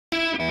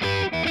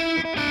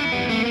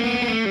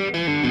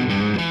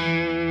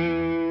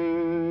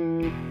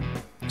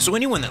So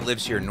anyone that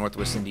lives here in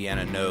Northwest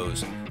Indiana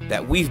knows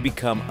that we've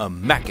become a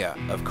mecca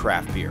of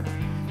craft beer.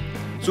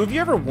 So have you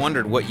ever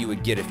wondered what you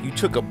would get if you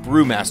took a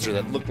brewmaster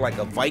that looked like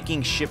a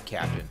Viking ship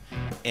captain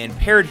and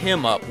paired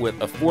him up with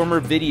a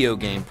former video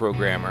game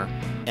programmer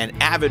and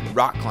avid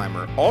rock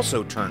climber,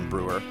 also turned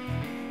brewer?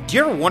 Do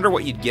you ever wonder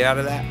what you'd get out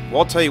of that? Well,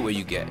 I'll tell you what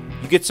you get.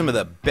 You get some of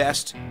the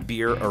best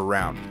beer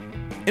around.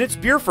 And it's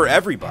beer for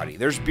everybody.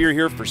 There's beer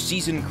here for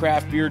seasoned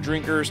craft beer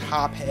drinkers,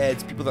 hop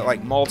heads, people that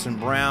like malts and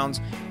browns,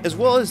 as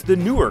well as the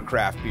newer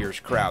craft beers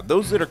crowd,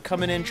 those that are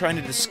coming in trying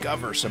to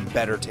discover some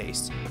better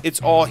tastes. It's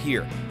all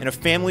here in a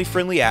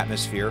family-friendly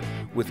atmosphere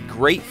with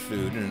great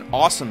food and an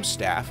awesome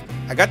staff.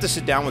 I got to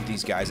sit down with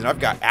these guys, and I've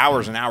got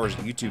hours and hours of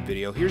YouTube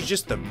video. Here's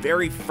just the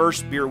very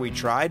first beer we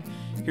tried.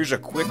 Here's a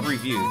quick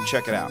review.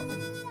 Check it out.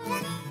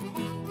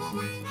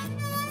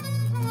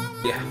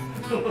 Yeah.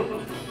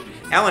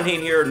 Allyn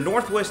Hane here,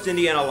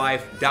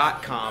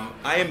 NorthwestIndianaLife.com.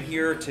 I am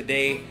here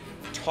today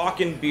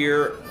talking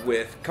beer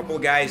with a couple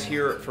of guys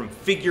here from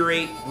Figure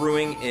 8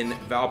 Brewing in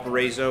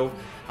Valparaiso.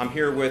 I'm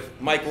here with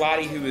Mike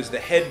Lottie, who is the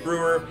head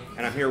brewer,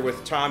 and I'm here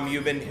with Tom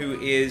Mubin,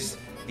 who is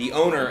the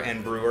owner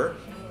and brewer,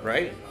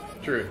 right?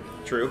 True.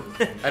 True.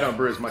 I don't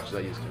brew as much as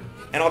I used to.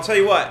 And I'll tell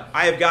you what,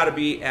 I have got to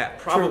be at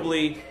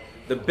probably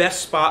the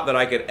best spot that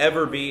I could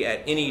ever be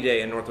at any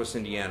day in Northwest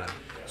Indiana.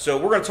 So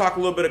we're going to talk a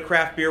little bit of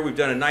craft beer. We've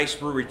done a nice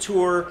brewery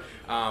tour.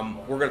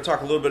 We're going to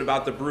talk a little bit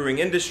about the brewing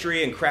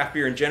industry and craft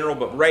beer in general,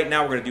 but right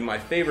now we're going to do my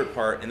favorite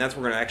part, and that's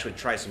we're going to actually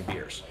try some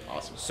beers.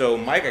 Awesome. So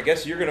Mike, I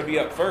guess you're going to be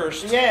up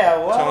first. Yeah,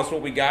 well. Tell us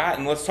what we got,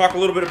 and let's talk a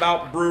little bit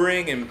about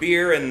brewing and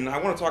beer, and I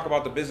want to talk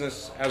about the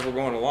business as we're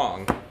going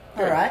along.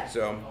 All right.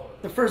 So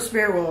the first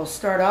beer we'll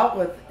start out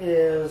with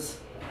is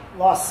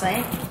Lost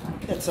Saint.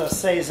 It's a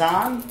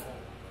Saison.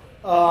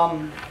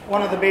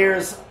 One of the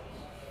beers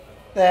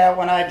that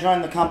when I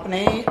joined the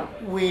company,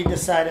 we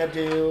decided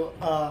to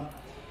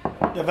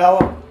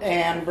develop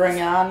and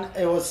bring on.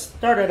 It was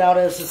started out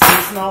as a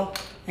seasonal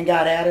and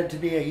got added to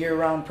be a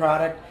year-round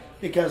product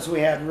because we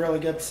had really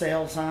good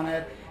sales on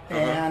it,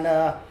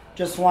 and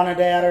just wanted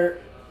to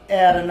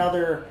add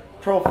another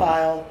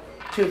profile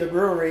to the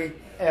brewery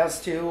as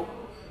to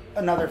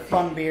another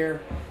fun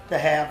beer to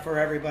have for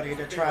everybody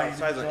to try. And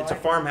enjoy. It's a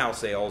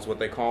farmhouse ale is what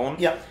they call them.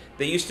 Yep.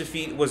 They used to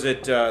feed, was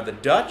it the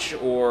Dutch,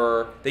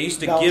 or they used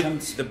to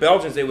Belgians. give, the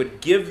Belgians, they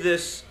would give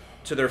this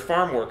to their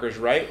farm workers,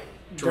 right?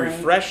 To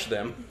refresh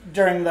them.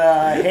 During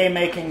the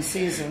haymaking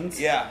seasons.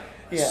 Yeah.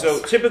 Yes.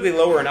 So typically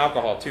lower in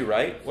alcohol too,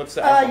 right? What's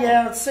the alcohol?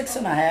 Yeah, it's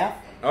 6.5.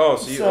 Oh,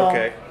 so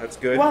okay, that's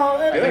good. Well,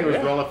 I think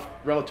it was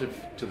relative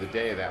to the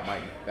day that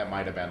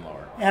might have been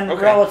lower. and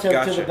Okay, relative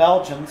gotcha. to the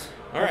Belgians.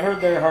 All I've right.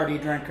 heard they're hardy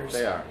drinkers.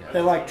 They are, yeah.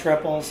 They like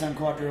triples and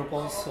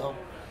quadruples, so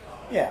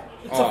yeah.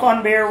 It's Oh. a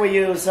fun beer. We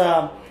use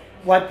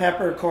white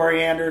pepper,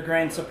 coriander,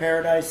 grains of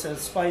paradise as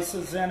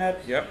spices in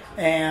it. Yep.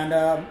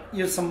 And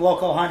use some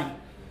local honey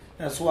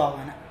as well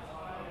in it.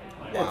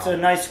 Wow. It's a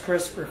nice,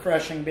 crisp,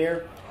 refreshing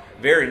beer.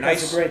 Very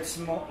nice. It's a great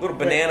smoke. Little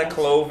banana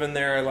clove in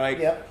there, I like.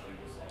 Yep.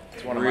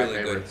 It's one of Really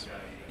my good. favorites.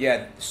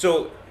 Yeah,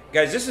 so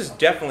guys, this is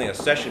definitely a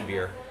session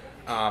beer,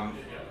 and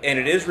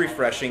it is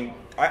refreshing.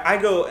 I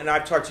go, and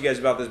I've talked to you guys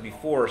about this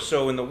before,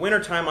 so in the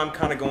wintertime I'm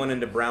kind of going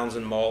into browns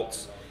and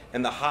malts,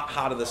 and the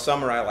hot of the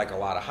summer I like a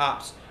lot of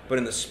hops, but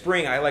in the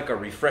spring I like a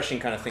refreshing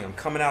kind of thing. I'm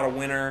coming out of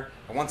winter,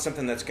 I want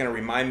something that's going to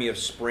remind me of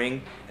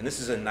spring, and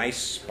this is a nice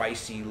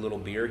spicy little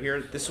beer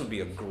here. This would be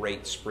a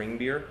great spring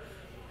beer.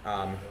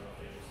 And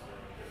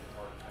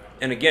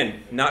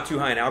again, not too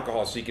high in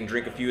alcohol, so you can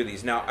drink a few of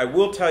these. Now, I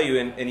will tell you,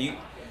 and you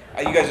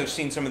guys have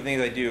seen some of the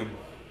things I do,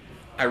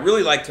 I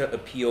really like to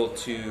appeal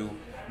to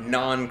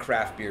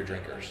non-craft beer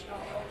drinkers.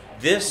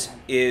 This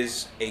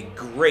is a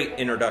great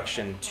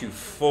introduction to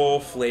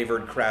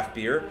full-flavored craft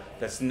beer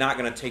that's not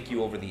going to take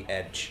you over the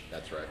edge.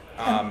 That's right.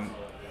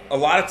 A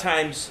lot of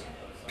times,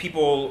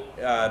 people,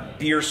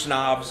 beer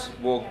snobs,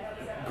 will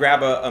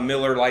grab a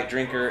Miller Lite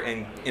drinker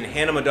and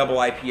hand them a double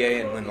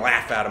IPA and then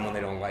laugh at them when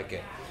they don't like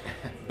it.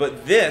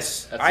 But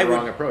this, That's the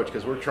wrong approach,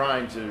 because we're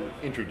trying to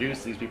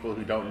introduce these people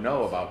who don't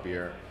know about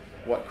beer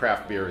what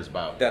craft beer is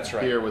about. That's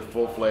right. Beer with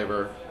full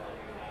flavor,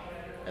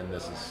 and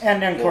this is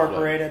And full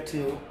incorporate it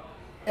to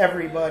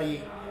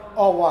everybody,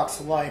 all walks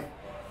of life.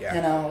 Yeah.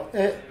 You know,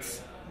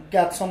 it's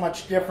got so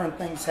much different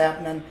things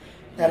happening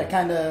that it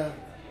kind of,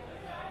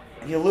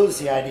 you lose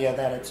the idea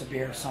that it's a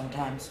beer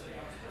sometimes.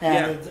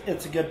 And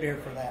it's a good beer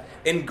for that.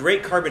 And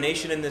great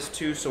carbonation in this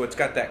too, so it's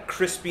got that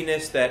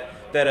crispiness that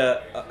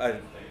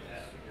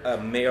a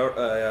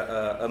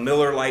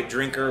Miller Lite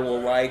drinker will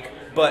like.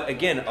 But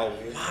again, a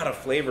lot of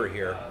flavor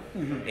here,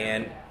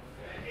 and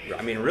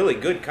I mean, really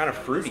good, kind of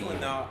fruity.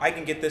 Now, I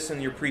can get this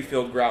in your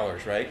pre-filled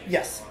growlers, right?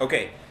 Yes.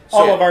 Okay. So,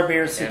 All of our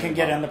beers you can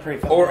get in the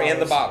pre-filled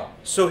and the bottles. bottle.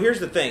 So here's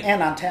the thing.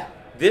 And on tap.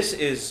 This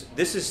is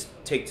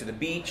take to the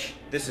beach.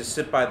 This is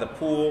sit by the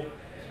pool.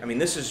 I mean,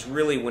 this is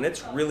really, when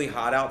it's really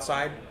hot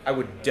outside, I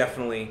would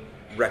definitely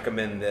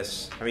recommend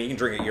this. I mean, you can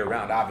drink it year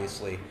round,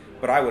 obviously,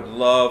 but I would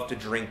love to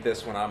drink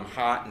this when I'm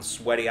hot and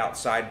sweaty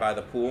outside by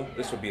the pool.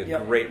 This would be a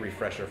great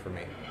refresher for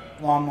me.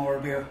 Lawnmower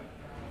beer.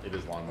 It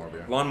is lawnmower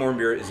beer. Lawnmower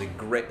beer is a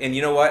great, and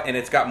you know what? And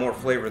it's got more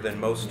flavor than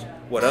most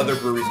what other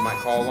breweries might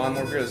call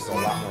lawnmower beer. This is a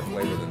lot more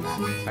flavor than that.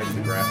 I use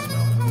the grass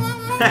smell.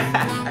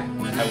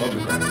 I love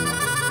the grass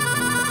smell.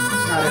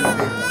 Not in the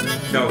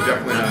beer. No,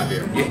 definitely not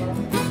beer.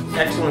 Yeah.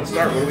 Excellent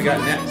start. What do we got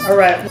next? All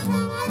right.